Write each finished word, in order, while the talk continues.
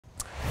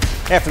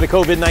After the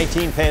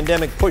COVID-19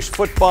 pandemic pushed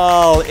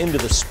football into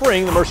the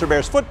spring, the Mercer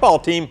Bears football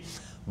team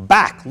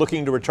back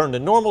looking to return to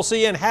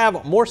normalcy and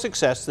have more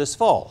success this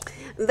fall.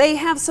 They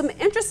have some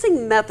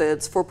interesting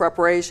methods for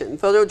preparation.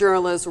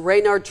 Photojournalist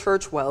Raynard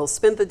Churchwell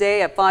spent the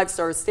day at Five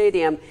Star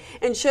Stadium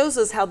and shows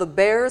us how the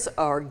Bears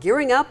are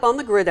gearing up on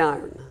the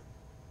gridiron.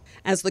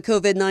 As the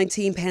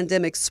COVID-19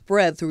 pandemic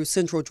spread through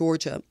central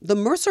Georgia, the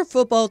Mercer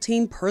football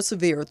team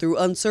persevered through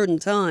uncertain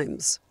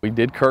times. We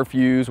did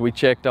curfews, we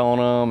checked on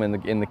them,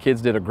 and the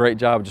kids did a great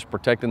job of just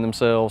protecting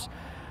themselves.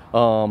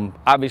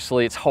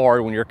 Obviously, it's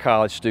hard when you're a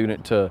college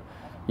student to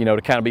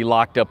kind of be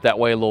locked up that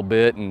way a little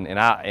bit, and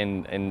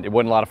it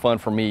wasn't a lot of fun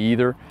for me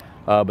either,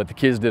 but the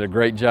kids did a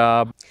great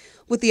job.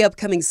 With the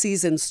upcoming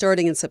season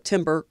starting in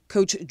September,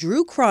 Coach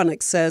Drew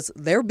Cronick says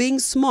they're being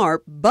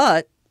smart,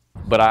 but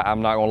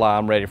I'm not going to lie,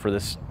 I'm ready for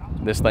this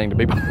thing to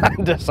be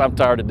behind us. I'm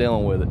tired of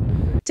dealing with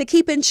it. To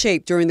keep in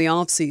shape during the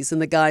offseason,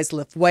 the guys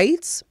lift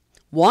weights,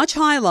 watch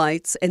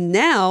highlights, and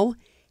now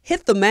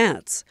hit the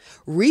mats.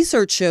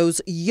 Research shows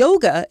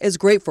yoga is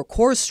great for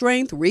core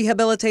strength,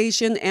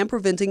 rehabilitation, and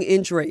preventing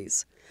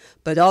injuries.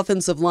 But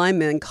offensive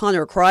lineman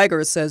Connor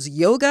Krieger says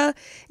yoga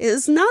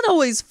is not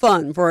always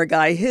fun for a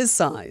guy his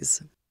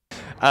size.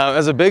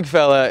 As a big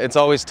fella, it's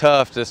always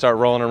tough to start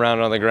rolling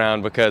around on the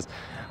ground because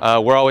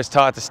we're always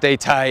taught to stay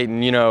tight and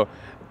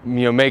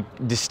make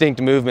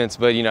distinct movements,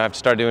 but I have to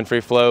start doing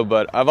free flow.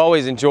 But I've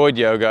always enjoyed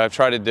yoga. I've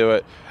tried to do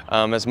it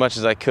as much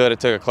as I could. I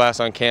took a class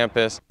on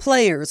campus.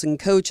 Players and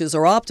coaches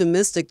are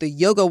optimistic the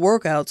yoga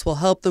workouts will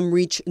help them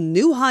reach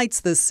new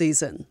heights this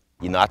season.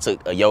 I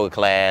took a yoga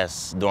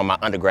class during my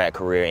undergrad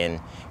career,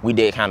 and we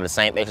did kind of the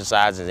same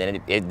exercises,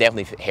 and it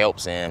definitely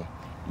helps, and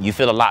you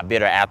feel a lot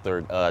better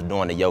after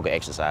doing the yoga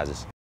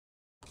exercises.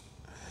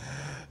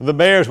 The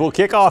Bears will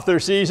kick off their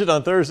season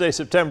on Thursday,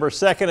 September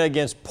 2nd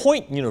against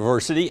Point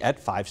University at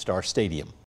Five Star Stadium.